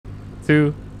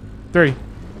2, 3.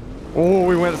 Oh,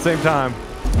 we went at the same time.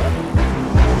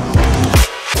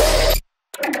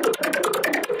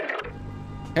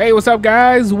 Hey, what's up,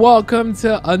 guys? Welcome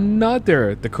to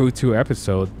another The Crew 2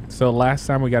 episode. So last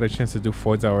time we got a chance to do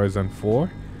Forza Horizon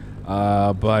 4.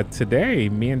 But today,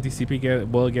 me and DCP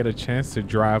will get a chance to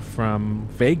drive from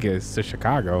Vegas to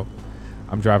Chicago.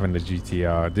 I'm driving the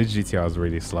GTR. This GTR is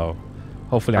really slow.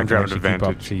 Hopefully I can actually keep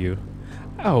up to you.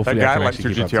 Hopefully that guy I can likes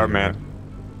your actually keep GTR, up to man. You.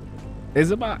 It's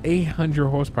about 800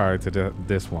 horsepower to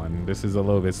this one. This is a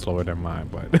little bit slower than mine,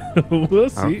 but we'll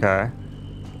see. Okay.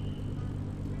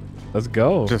 Let's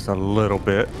go. Just a little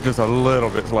bit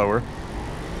slower.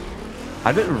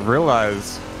 I didn't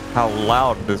realize how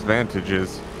loud this Vantage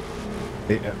is.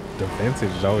 The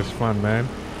Vantage is always fun, man.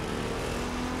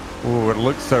 Ooh, it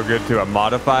looks so good too. I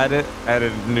modified it,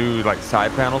 added new like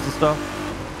side panels and stuff.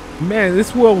 Man,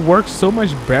 this will work so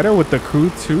much better with the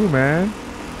Crew 2, man.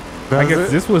 I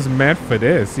guess this was meant for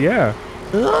this, yeah.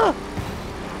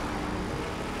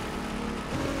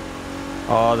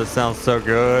 Oh, this sounds so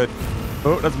good.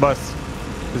 Oh, that's a bus.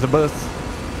 There's a bus.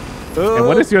 Oh. And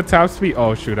what is your top speed?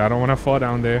 Oh, shoot. I don't want to fall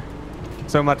down there.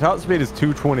 So my top speed is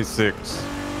 226.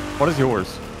 What is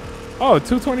yours? Oh,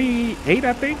 228,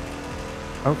 I think.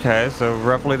 Okay, so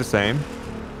roughly the same.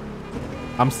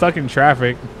 I'm stuck in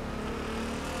traffic.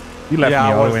 You left me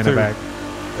all the way in the back.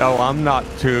 Oh, I'm not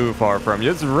too far from you.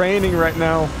 It's raining right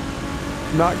now.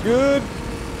 Not good.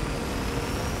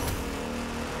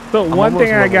 So one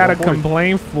thing I gotta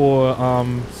complain for,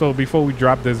 so before we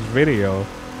drop this video,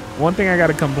 one thing I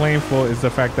gotta complain for is the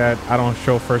fact that I don't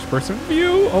show first person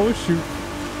view. Oh shoot.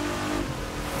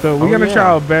 So we're gonna try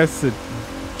our best to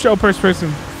show first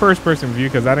person view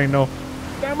because I didn't know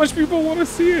that much people want to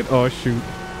see it. Oh shoot.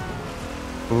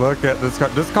 Look at this car.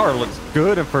 This car looks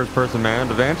good in first person, man.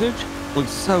 The Vantage looks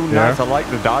so nice. I like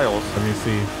the dials. Let me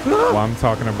see. While I'm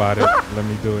talking about it, let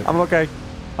me do it. I'm okay.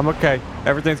 I'm okay.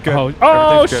 Everything's good.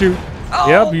 Oh shoot. Oh.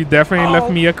 Yep, you definitely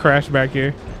left me a crash back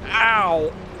here.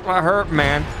 Ow. I hurt,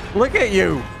 man. Look at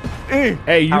you.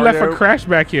 Hey, you left a crash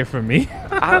back here for me.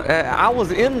 I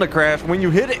was in the crash when you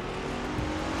hit it.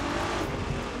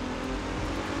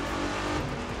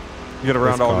 Get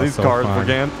around all these cars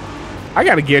again. I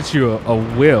gotta get you a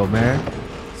wheel, man,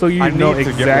 so you know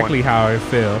exactly how it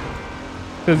feels.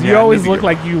 Because you always look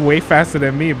like you way faster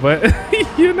than me, but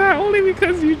you're not, only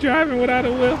because you're driving without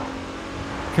a wheel.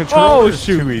 Control is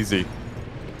too easy.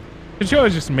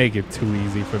 Controllers just make it too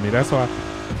easy for me. That's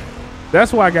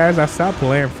why, guys, I stopped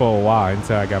playing for a while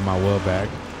until I got my wheel back.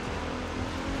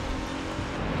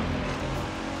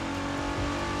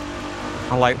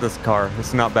 I like this car.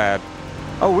 It's not bad.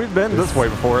 Oh, we've been this way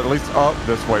before, at least up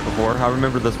this way before. I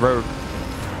remember this road.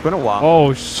 It's been a while.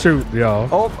 Oh, shoot, yo.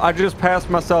 Oh, I just passed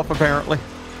myself, apparently.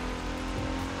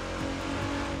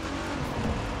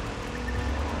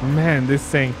 Man, this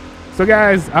thing. So,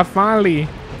 guys, I finally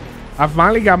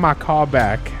got my car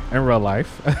back in real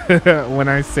life. When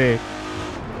I say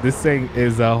this thing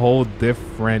is a whole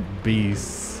different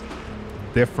beast.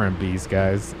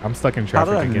 Guys. I'm stuck in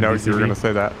traffic again. How did I know you were going to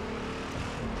say that?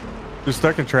 You're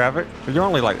stuck in traffic? You're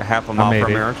only like half a mile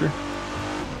from here, aren't you?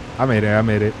 I made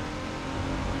it.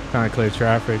 Trying to clear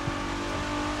traffic.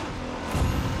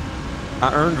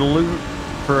 I earned loot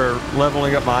for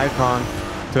leveling up my icon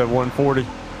to 140.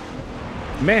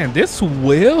 Man, this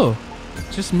will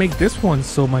just make this one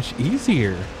so much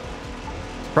easier.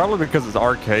 Probably because it's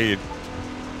arcade.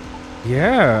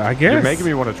 Yeah, I guess. You're making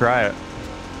me want to try it.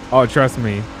 Oh, trust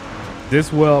me.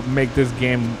 This will make this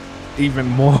game even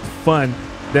more fun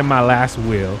than my last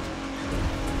wheel.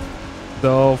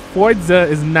 So Forza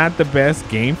is not the best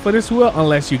game for this wheel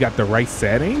unless you got the right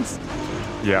settings.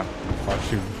 Yeah. Oh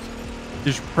shoot.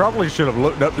 You probably should have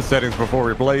looked up the settings before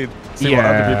we played. See what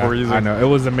other people were using. I know. It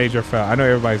was a major fail. I know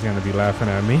everybody's going to be laughing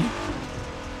at me.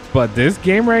 But this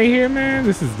game right here, man,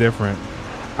 this is different.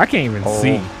 I can't even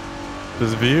see.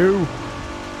 This view.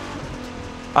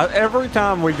 Every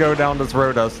time we go down this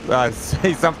road, I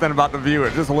say something about the view.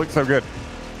 It just looks so good.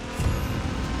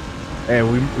 Hey,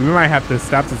 we might have to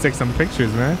stop to take some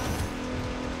pictures, man.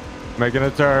 Making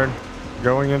a turn.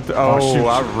 Going into... Oh,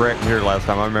 I wrecked here last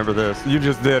time. I remember this. You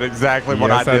just did exactly what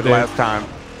I did last time.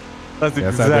 That's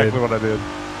exactly what I did.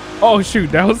 Oh,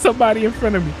 shoot. That was somebody in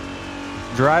front of me.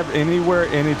 Drive anywhere,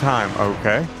 anytime.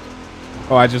 Okay.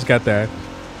 Oh, I just got that.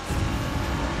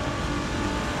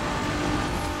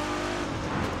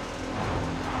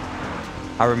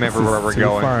 I remember where we're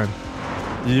going. Fun.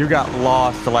 You got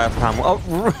lost the last time. Oh,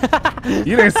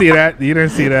 you didn't see that. You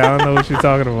didn't see that. I don't know what you're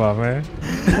talking about, man.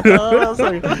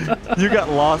 You got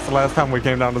lost the last time we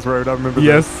came down this road. I remember.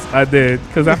 Yes, I did,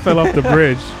 because I fell off the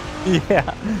bridge.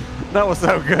 Yeah. That was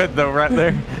so good though, right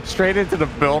there. Straight into the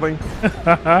building.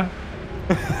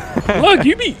 Look,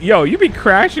 you be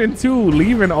crashing too,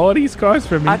 leaving all these cars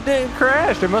for me. I didn't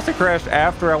crash. It must have crashed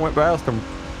after I went past them.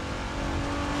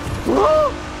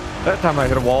 Woo! That time I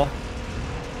hit a wall.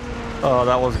 Oh,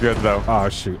 that was good though. Oh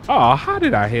shoot. Oh, how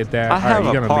did I hit that? I have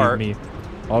you're a gonna part. leave me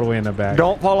all the way in the back.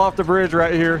 Don't fall off the bridge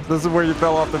right here. This is where you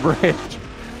fell off the bridge.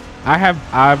 I've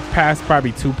passed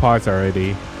probably 2 parts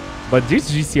already. But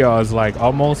this GTR is like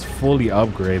almost fully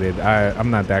upgraded. I'm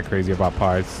not that crazy about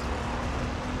parts.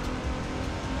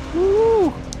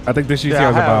 Woo! I think this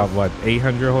GTR is about what,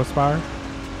 800 horsepower?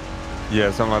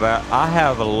 Yeah, something like that. I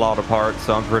have a lot of parts,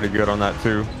 so I'm pretty good on that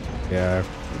too. Yeah.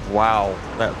 Wow,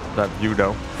 that view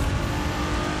though.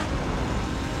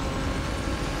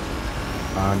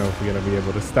 I don't know if we're gonna be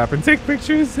able to stop and take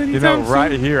pictures anytime You know,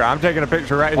 right soon. here. I'm taking a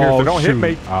picture right here, so don't hit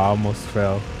me. I almost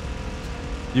fell.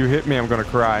 You hit me, I'm gonna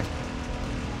cry.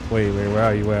 Wait, where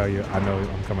are you? Where are you? I know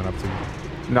I'm coming up to you.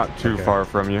 Not too far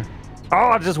from you.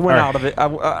 Oh, I just went out of it.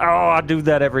 I do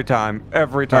that every time.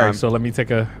 Every time. All right, so let me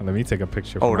take a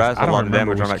picture. Oh, that's a lot of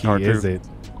damage on that car too. Is it?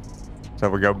 So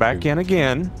we go back in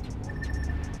again.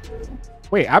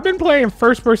 Wait, I've been playing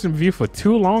first person view for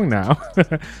too long now.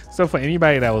 So for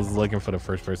anybody that was looking for the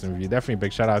first person view, definitely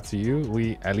big shout out to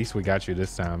you. At least we got you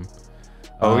this time.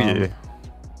 Oh yeah.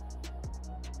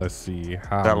 Let's see.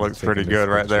 That looks pretty good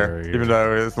right there. Even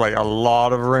though it's like a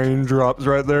lot of raindrops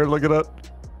right there. Look at that.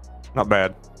 Not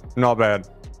bad. Not bad.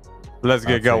 Let's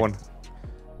get going.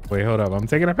 Wait, hold up. I'm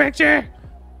taking a picture.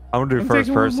 I'm gonna do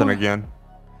first person again.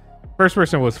 First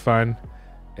person was fun.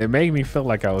 It made me feel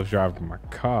like I was driving my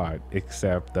car,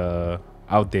 except the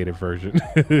outdated version.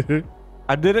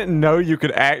 I didn't know you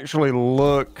could actually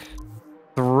look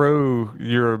through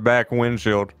your back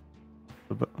windshield.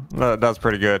 That's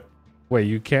pretty good. Wait,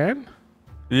 you can?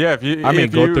 Yeah, if you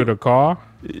go through the car.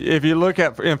 If you look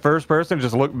at in first person,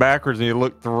 just look backwards and you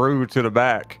look through to the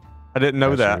back. I didn't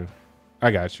know that.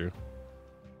 I got you.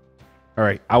 All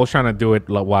right, I was trying to do it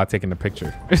while taking the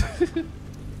picture. I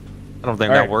don't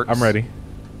think that works. I'm ready.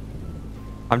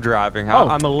 I'm driving.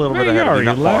 I'm a little bit ahead of you.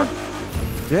 Not far.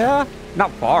 Yeah,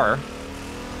 not far.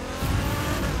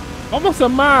 Almost a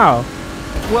mile.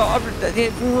 Well, I'm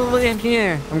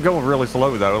going really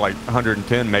slow though, like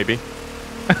 110 maybe.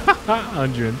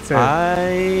 110.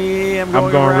 I'm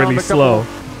going really slow.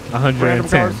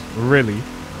 110. Really?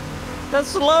 That's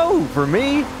slow for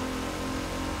me.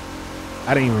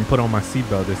 I didn't even put on my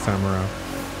seatbelt this time around.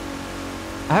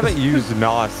 I haven't used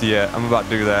NOS yet. I'm about to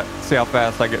do that. See how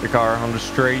fast I get the car on the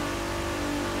straight.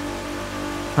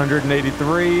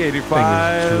 183,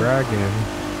 85. Dragging.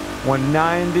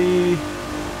 190.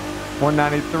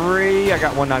 193. I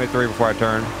got 193 before I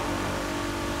turned.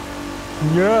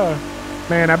 Yeah.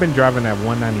 Man, I've been driving at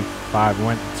 195,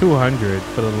 200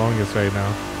 for the longest right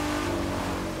now.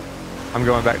 I'm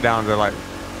going back down to like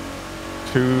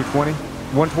 220.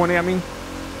 120, I mean.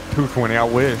 220, I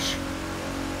wish.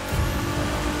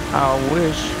 I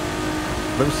wish.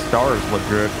 Those stars look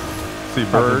good. See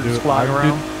birds flying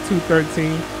around.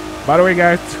 213. By the way,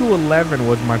 guys, 211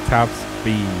 was my top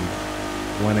speed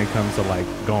when it comes to like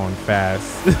going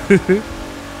fast. I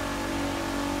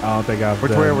don't think I've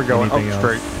Which way are we going? Oh,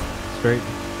 straight. Straight.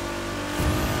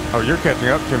 Oh, you're catching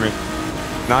up to me.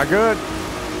 Not good.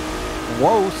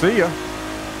 Whoa, see ya.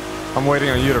 I'm waiting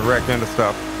on you to wreck into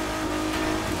stuff.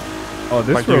 Oh,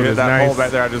 this like road you hit is that nice. hole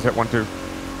back there. I just hit one too.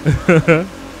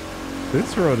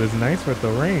 This road is nice with the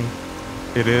rain.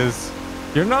 It is.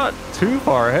 You're not too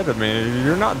far ahead of me.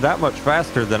 You're not that much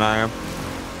faster than I am.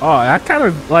 Oh, I kind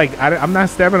of like, I'm not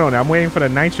stepping on it. I'm waiting for the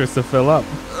nitrous to fill up.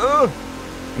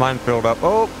 Mine filled up.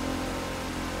 Oh.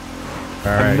 All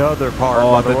right. Another part.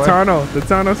 Oh, the tunnel. The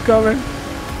tunnel's coming.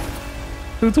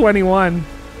 221.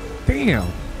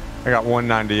 Damn. I got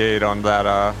 198 on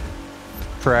that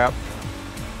trap.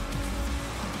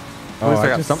 At least I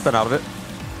got something out of it.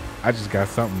 I just got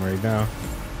something right now.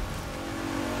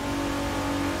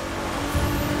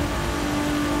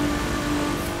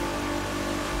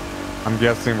 I'm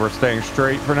guessing we're staying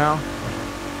straight for now.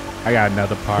 I got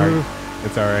another part.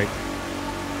 It's all right.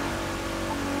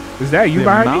 Is that you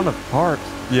behind me? The amount of parts.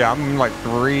 Yeah, I'm like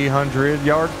 300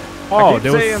 yards. Oh, I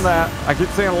keep saying that. I keep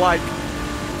saying like.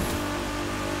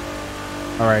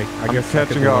 All right, I guess I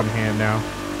can do one hand now.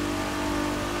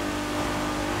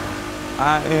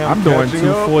 I'm doing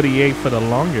 248 for the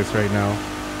longest right now.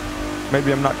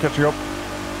 Maybe I'm not catching up.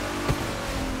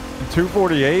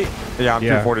 248? Yeah, I'm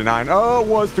 249. Oh, it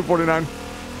was 249.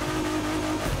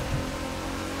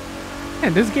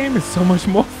 Man, this game is so much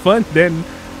more fun than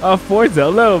Forza a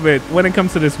little bit when it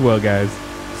comes to this world, guys.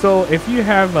 So if you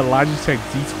have a Logitech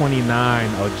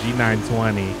G29 or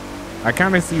G920 I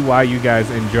kind of see why you guys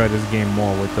enjoy this game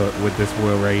more with this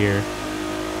wheel right here.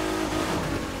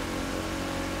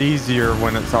 Easier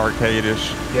when it's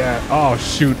arcade-ish. Yeah. Oh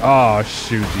shoot,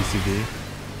 GCB.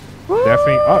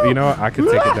 Definitely. Oh, you know what? I could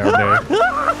take it down there.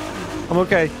 I'm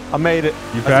okay. I made it.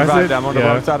 You passed it? I'm on the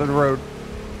wrong side of the road.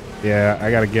 Yeah, I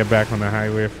gotta get back on the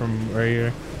highway from right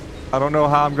here. I don't know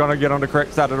how I'm gonna get on the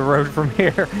correct side of the road from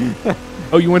here.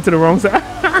 Oh, you went to the wrong side?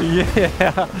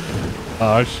 Yeah.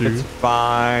 Oh shoot. It's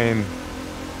fine.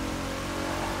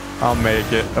 I'll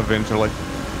make it eventually.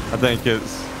 I think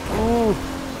it's... Ooh.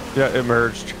 Yeah, it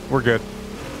merged. We're good.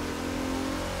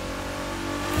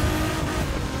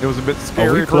 It was a bit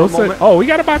scary for a moment. Oh, we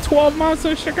got about 12 miles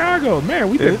to Chicago. Man,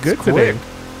 we did good today.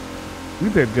 We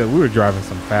did good. We were driving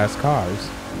some fast cars.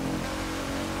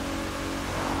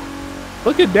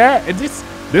 Look at that.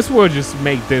 This will just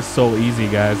make this so easy,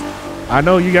 guys. I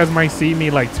know you guys might see me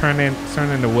like turning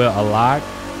the wheel a lot.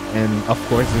 And of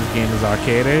course, this game is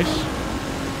arcade-ish.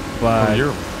 But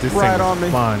this thing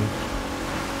is fun.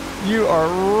 You are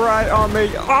right on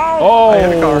me. Oh! I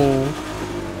hit a car.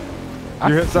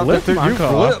 You hit something too. You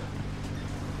flip.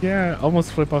 Yeah,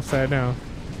 almost flip upside down.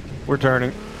 We're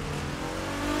turning.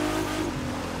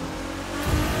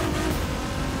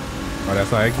 Oh, that's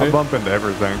how I exit? I bump into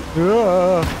everything.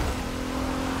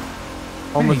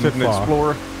 Almost hit an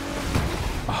Explorer.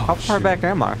 Oh, how far back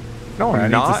am I? No, I'm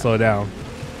not. I need to slow down.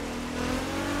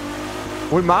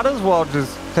 We might as well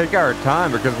just take our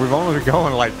time because we've only been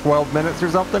going like 12 minutes or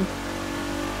something.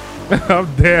 Oh,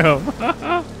 damn.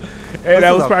 Hey,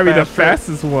 that was probably the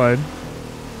fastest one.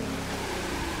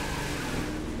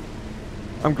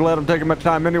 I'm glad I'm taking my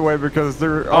time anyway because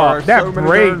there are so many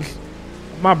turns.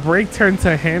 My brake turned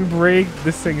to handbrake.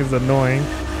 This thing is annoying.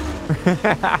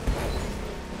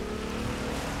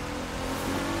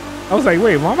 I was like,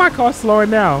 wait, why my car slowing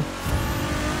down?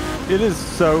 It is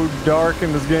so dark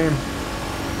in this game.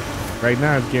 Right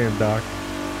now it's getting dark.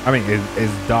 I mean,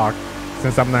 it's dark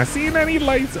since I'm not seeing any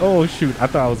lights. Oh shoot, I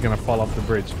thought I was gonna fall off the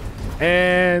bridge.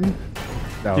 And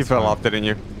you fell off, didn't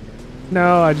you?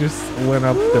 No, I just went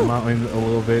up the mountain a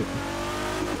little bit.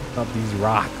 Up these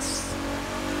rocks.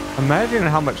 Imagine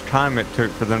how much time it took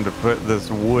for them to put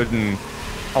this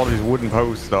all these wooden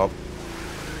posts up.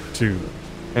 Shoot.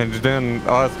 And then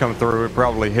us come through, it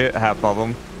probably hit half of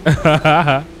them.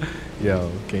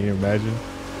 Yo, can you imagine?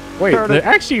 Wait,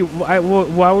 actually,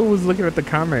 while we was looking at the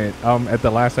comment at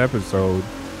the last episode,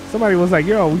 somebody was like,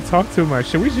 yo, we talk too much.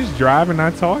 Should we just drive and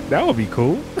not talk? That would be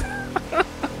cool.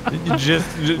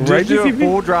 just do a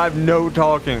full drive, no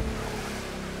talking.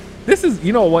 This is,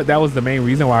 you know what? That was the main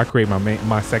reason why I created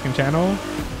my second channel.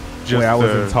 Where I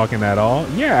wasn't talking at all.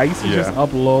 Yeah, I used to just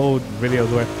upload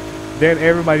videos where then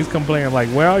everybody's complaining like,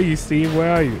 where are you, Steve?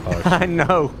 Where are you? Oh, I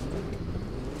know.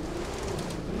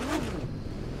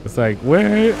 It's like, where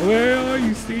are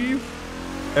you, Steve?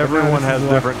 Everyone has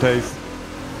different tastes.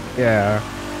 Yeah.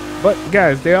 But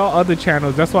guys, there are other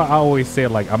channels. That's why I always say,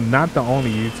 like, I'm not the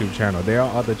only YouTube channel. There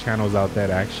are other channels out there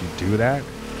that actually do that,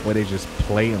 where they just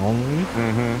play only.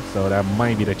 So that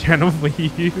might be the channel for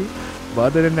you. But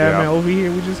other than that, man, over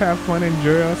here, we just have fun,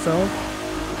 enjoy ourselves.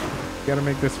 Gotta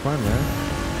make this fun, man.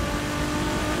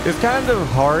 It's kind of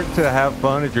hard to have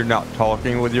fun if you're not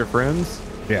talking with your friends.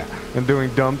 Yeah. And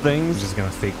doing dumb things. We're just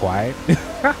gonna stay quiet.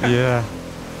 Yeah.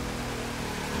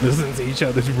 Listen to each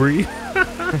other's breathe.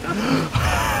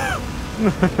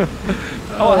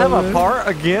 Oh, I have a part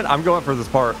again. I'm going for this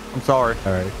part. I'm sorry.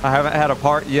 All right. I haven't had a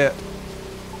part yet.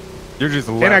 You're just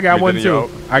left. And I got one too.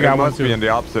 I got one too. Must be in the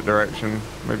opposite direction.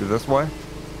 Maybe this way.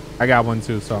 I got one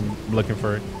too, so I'm looking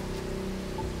for it.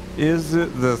 Is it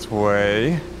this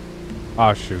way?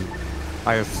 Oh shoot.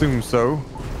 I assume so.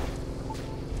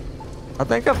 I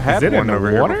think I've had one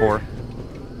over here before.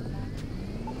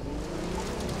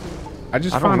 I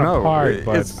just found a part,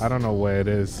 but I don't know where it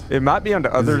is. It might be on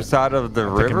the other side of the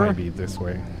river. I think it might be this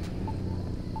way.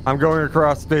 I'm going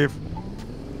across, Steve.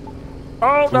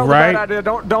 Oh, that was a bad idea.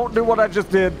 Don't do what I just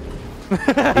did.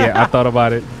 Yeah, I thought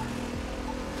about it.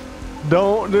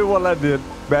 Don't do what I did.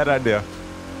 Bad idea.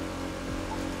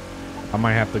 I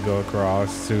might have to go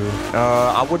across too.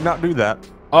 I would not do that.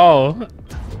 Oh.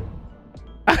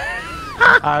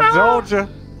 I told you.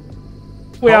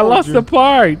 Wait, I lost the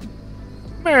part.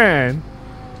 Man.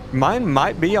 Mine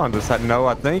might be on the side. No,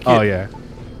 I think. Oh, yeah.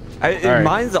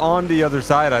 Mine's on the other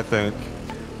side, I think.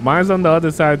 Mine's on the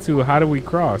other side too. How do we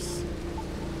cross?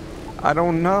 I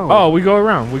don't know. Oh, we go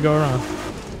around. We go around.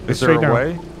 Is there a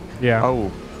way? Yeah.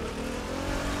 Oh.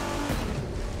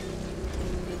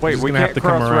 Wait, we can't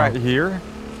cross right here?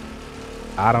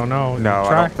 I don't know. No,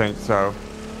 I don't think so.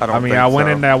 I mean, I went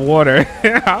in that water.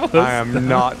 I am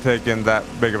not taking that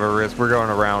big of a risk. We're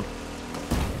going around.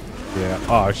 Yeah.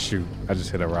 Oh shoot! I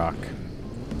just hit a rock.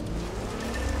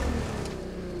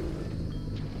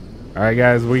 All right,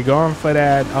 guys, we going for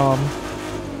that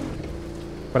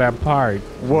part.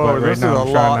 Whoa, this is a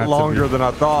lot longer than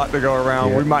I thought to go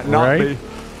around. Yeah, we might not be.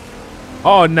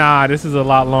 Oh nah, this is a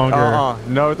lot longer.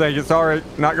 No, thank you. Sorry,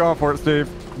 not going for it, Steve.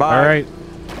 Bye. All right.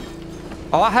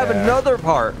 Oh, I have another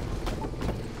part.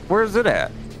 Where's it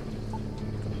at?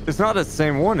 It's not the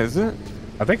same one, is it?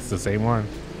 I think it's the same one.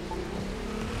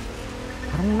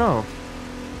 I don't know.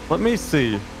 Let me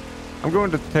see. I'm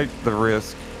going to take the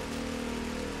risk.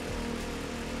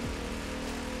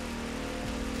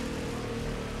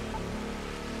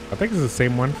 I think it's the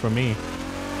same one for me.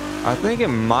 I think it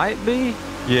might be.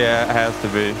 Yeah, it has to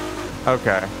be.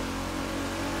 Okay.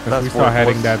 We start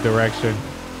heading that direction.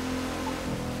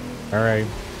 All right.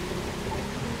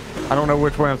 I don't know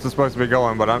which way I'm supposed to be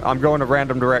going, but I'm going a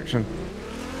random direction.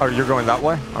 Oh, you're going that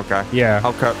way? Okay. Yeah.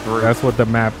 I'll cut through. That's what the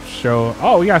map show.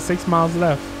 Oh, we got 6 miles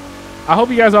left. I hope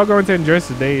you guys are going to enjoy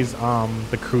today's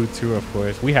the crew tour. Of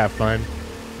course, we have fun.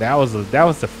 That was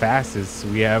the fastest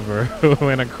we ever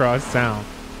went across town.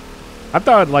 I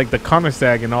thought like the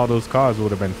Koenigsegg and all those cars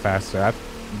would have been faster,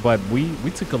 but we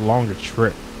took a longer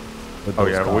trip. With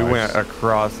those cars. We went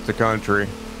across the country.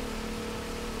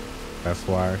 That's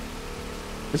why.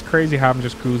 It's crazy how I'm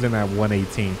just cruising at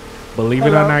 118. Believe it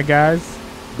or not, guys,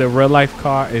 the real life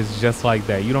car is just like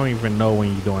that. You don't even know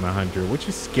when you're doing 100, which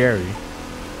is scary.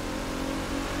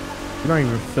 You don't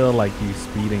even feel like you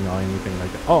speeding or anything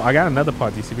like that. Oh, I got another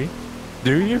part, DCB.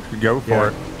 Do you? Go for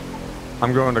it.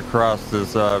 I'm going to cross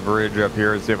this bridge up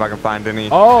here and see if I can find any.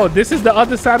 Oh, this is the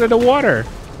other side of the water.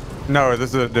 No,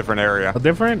 this is a different area. A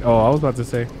different? Oh, I was about to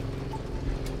say.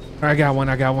 I got one.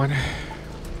 I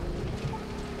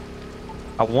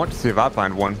want to see if I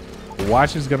find one.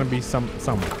 Watch is gonna be some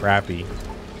crappy.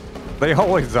 They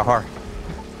always are.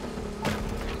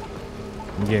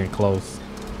 I'm getting close.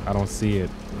 I don't see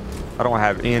it. I don't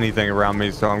have anything around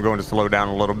me, so I'm going to slow down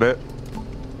a little bit.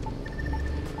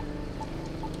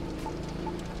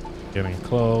 Getting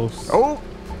close. Oh,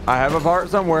 I have a part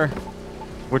somewhere.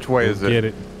 Which way is it? Get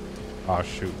it. Oh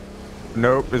shoot.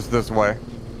 Nope, it's this way.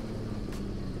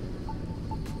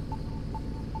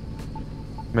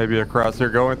 Maybe across here,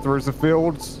 going through some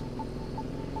fields.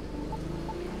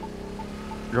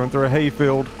 Going through a hay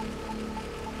field.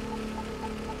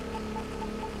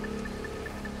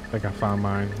 I think I found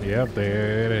mine. Yep,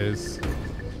 there it is.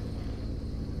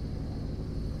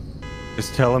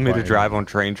 It's telling me to drive on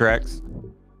train tracks.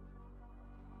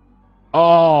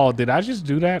 Oh, did I just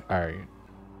do that? All right.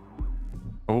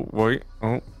 Oh, wait.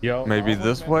 Oh, yo, maybe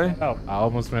this way? I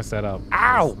almost messed that up.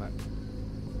 Ow!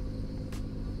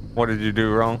 What did you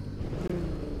do wrong?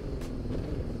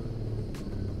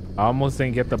 I almost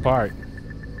didn't get the part.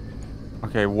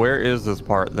 Okay, where is this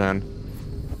part then?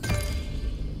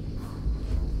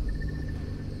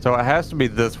 So it has to be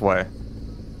this way.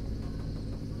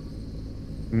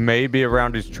 Maybe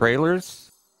around these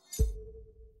trailers?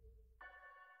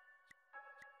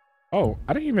 Oh,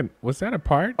 I didn't even... Was that a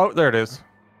part? Oh, there it is.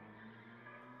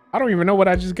 I don't even know what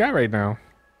I just got right now.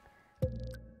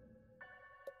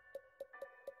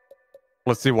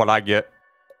 Let's see what I get.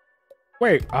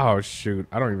 Wait. Oh, shoot.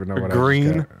 I don't even know what green.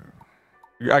 I just got.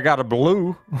 I got a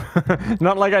blue.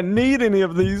 Not like I need any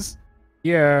of these.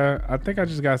 Yeah, I think I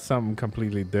just got something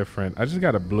completely different. I just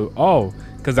got a blue. Oh,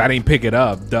 because I didn't pick it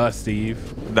up. Duh, Steve.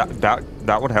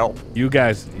 That would help. You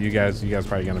guys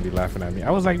probably gonna be laughing at me.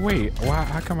 I was like, wait, why?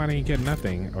 How come I didn't get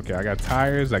nothing? Okay, I got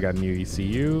tires. I got new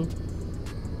ECU.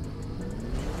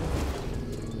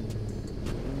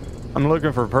 I'm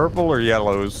looking for purple or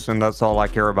yellows, and that's all I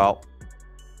care about.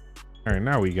 All right,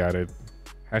 now we got it.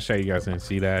 Hashtag you guys didn't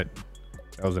see that.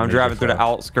 I'm driving through the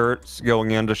outskirts,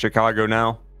 going into Chicago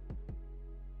now.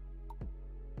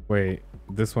 Wait,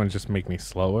 this one just make me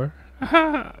slower?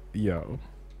 Yo.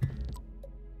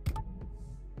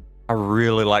 I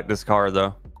really like this car,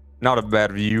 though. Not a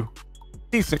bad view.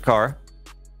 Decent car.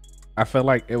 I feel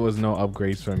like it was no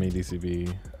upgrades for me,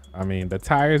 DCB. I mean, the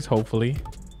tires, hopefully.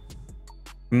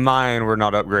 Mine were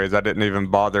not upgrades. I didn't even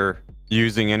bother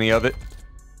using any of it.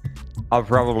 I'll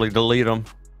probably delete them.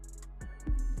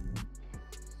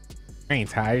 Ain't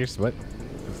tires, but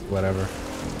it's whatever.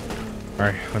 All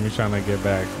right, let me try to get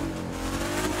back.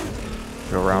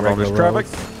 Go around all this traffic.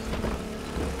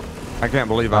 I can't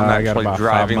believe I'm actually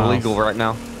driving legal right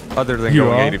now, other than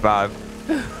going 85.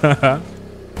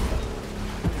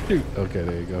 Okay,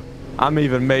 there you go. I'm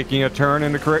even making a turn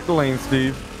in the correct lane,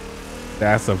 Steve.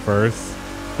 That's a first.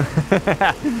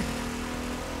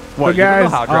 Well, guys, you know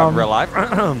how I drive in real life.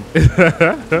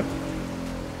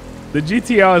 The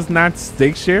GTR is not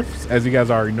stick shifts, as you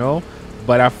guys already know,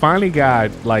 but I finally got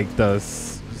like the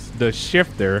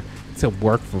shifter to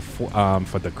work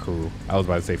for the crew. I was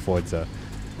about to say Forza,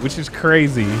 which is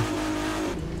crazy.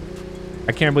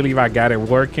 I can't believe I got it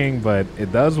working, but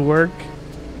it does work.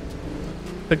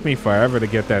 Took me forever to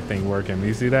get that thing working.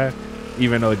 You see that?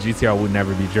 Even though GTR would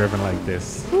never be driven like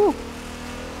this. Whew.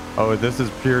 Oh, this is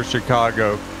pure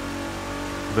Chicago.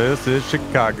 This is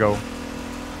Chicago.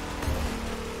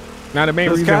 Now the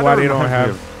main reason why they don't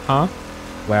have,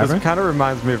 This kind of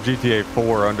reminds me of GTA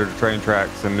 4 under the train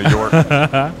tracks in New York.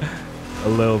 A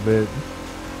little bit.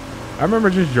 I remember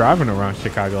just driving around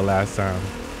Chicago last time.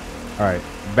 All right,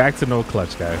 back to no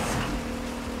clutch, guys.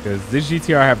 Because this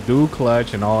GTR have dual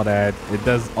clutch and all that. It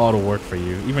does all the work for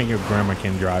you. Even your grandma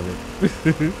can drive it.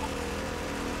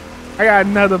 I got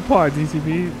another part,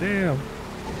 DCB. Damn.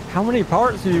 How many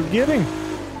parts are you getting?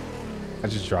 I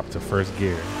just dropped to first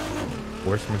gear.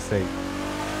 Worst mistake.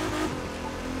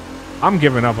 I'm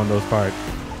giving up on those parts.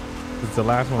 It's the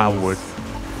last one. I would.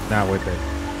 Not with it.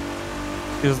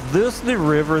 Is this the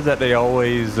river that they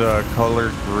always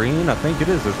color green? I think it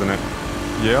is, isn't it?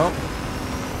 Yep.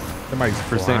 Somebody's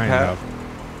for flying up.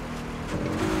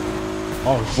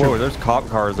 Oh, shit. Whoa, there's cop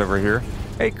cars over here.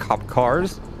 Hey, cop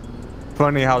cars.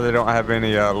 Funny how they don't have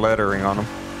any lettering on them.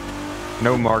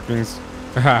 No markings.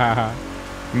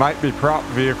 Might be prop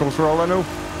vehicles for all I know.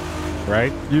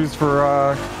 Right? Used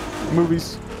for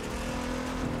movies.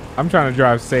 I'm trying to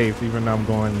drive safe, even though I'm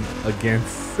going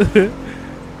against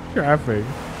traffic.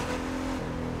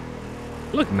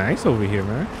 Look nice over here,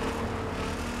 man.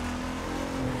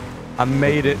 I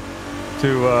made it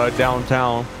to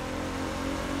downtown.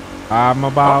 I'm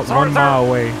about 1 mile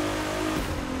away.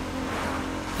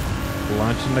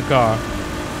 Lunch in the car.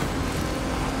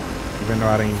 Even though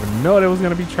I didn't even know there was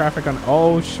gonna be traffic on.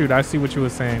 Oh shoot! I see what you were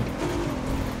saying.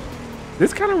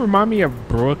 This kind of remind me of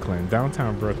Brooklyn,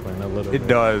 downtown Brooklyn, a little bit. It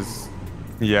does.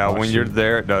 Yeah, oh, when shoot. you're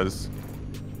there, it does.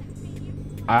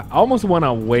 I almost want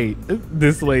to wait.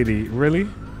 This lady, really?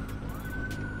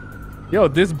 Yo,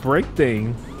 this brake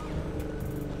thing.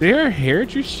 Did her hair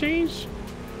just change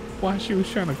while she was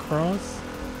trying to cross?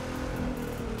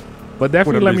 But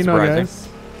definitely let me know, guys.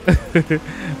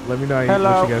 Let me know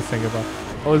what you guys think about.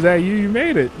 Oh, is that you? You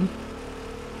made it.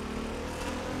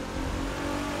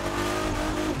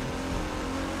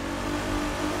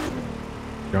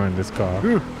 Join this car.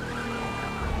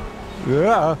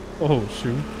 Yeah. Oh,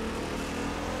 shoot.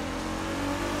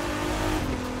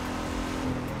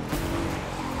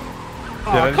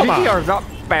 Yeah, the GTR is not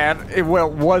bad. It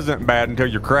wasn't bad until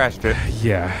you crashed it.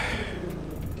 Yeah.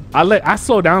 I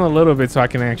slowed down a little bit so I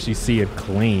can actually see it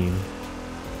clean.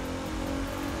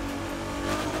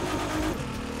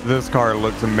 This car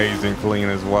looks amazing clean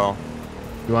as well.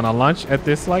 You want to lunch at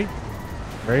this light?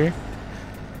 Right here?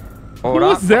 Hold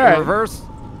Who's up, that? Reverse.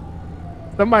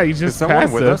 Somebody just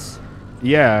passed with us.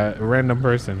 Yeah, a random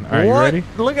person. All right, you ready?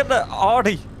 Look at the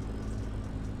Audi.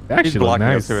 Actually, look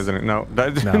nice. Too, isn't it? No,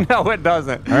 no, it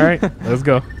doesn't. All right, let's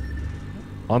go.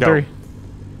 On go. 3.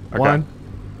 Okay. 1,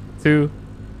 2,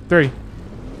 3.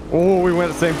 Oh, we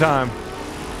went at the same time.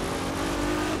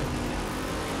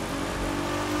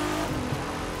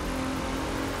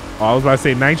 Oh, I was about to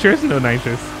say nitrous. No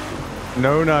nitrous.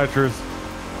 No nitrous.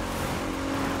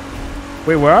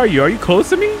 Wait, where are you? Are you close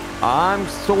to me? I'm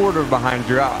sort of behind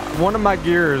you. One of my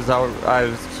gears,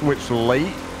 I switched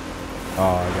late.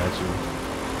 Oh, I got you.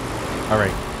 All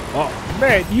right. Oh,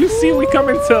 man, you see we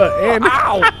coming to an end.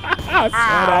 Ow!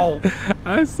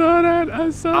 I saw that.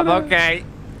 I'm okay.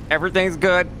 Everything's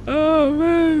good. Oh,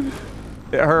 man.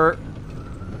 It hurt.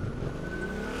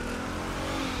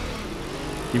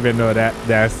 Even though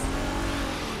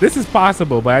this is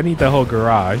possible, but I need the whole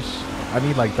garage. I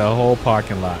need like the whole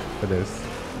parking lot for this.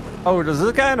 Oh, does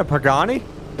this guy in a Pagani?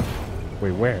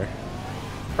 Wait, where?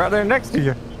 Right there next to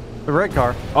you. The red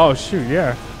car. Oh, shoot,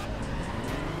 yeah.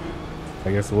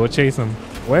 I guess we'll chase him.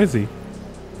 Where is he?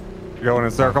 Going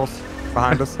in circles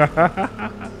behind us.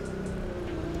 I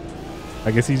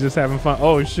guess he's just having fun.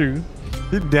 Oh, shoot.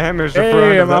 He damaged the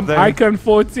front of that I'm thing. Icon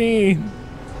 14.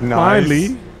 Nice.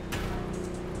 Finally.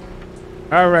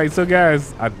 All right, so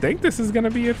guys, I think this is going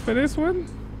to be it for this one.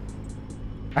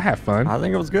 I had fun. I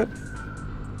think it was good.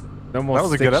 No more that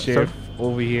was a good episode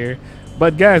over here.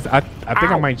 But guys, I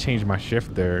think I might change my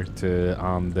shifter to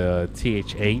the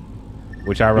TH8,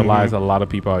 which I realize a lot of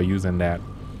people are using that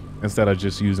instead of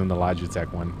just using the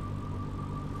Logitech one.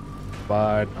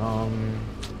 But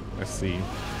let's see.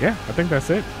 Yeah, I think that's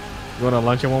it. You want to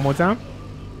lunch it one more time?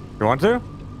 You want to?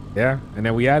 Yeah, and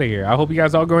then we out of here. I hope you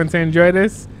guys all going to enjoy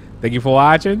this. Thank you for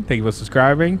watching. Thank you for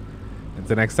subscribing.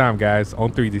 Until next time, guys.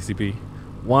 On 3 DCP.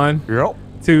 1,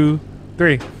 2,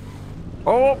 3.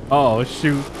 Oh. Oh,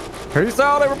 shoot. Peace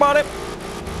out, everybody.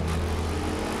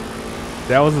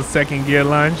 That was a second gear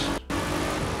lunge.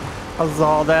 I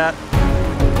saw that.